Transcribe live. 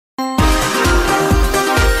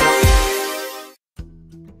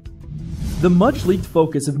The much-leaked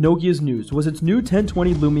focus of Nokia's news was its new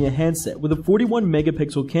 1020 Lumia handset with a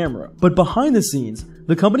 41-megapixel camera. But behind the scenes,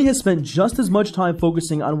 the company has spent just as much time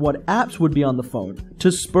focusing on what apps would be on the phone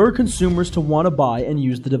to spur consumers to want to buy and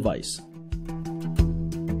use the device.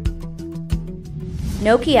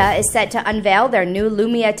 Nokia is set to unveil their new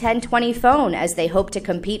Lumia 1020 phone as they hope to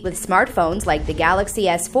compete with smartphones like the Galaxy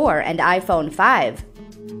S4 and iPhone 5.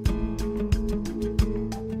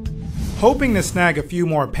 Hoping to snag a few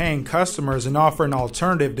more paying customers and offer an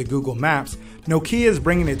alternative to Google Maps, Nokia is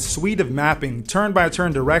bringing its suite of mapping,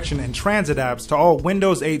 turn-by-turn direction, and transit apps to all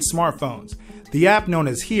Windows 8 smartphones. The app known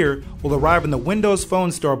as Here will arrive in the Windows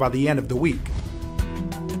Phone Store by the end of the week.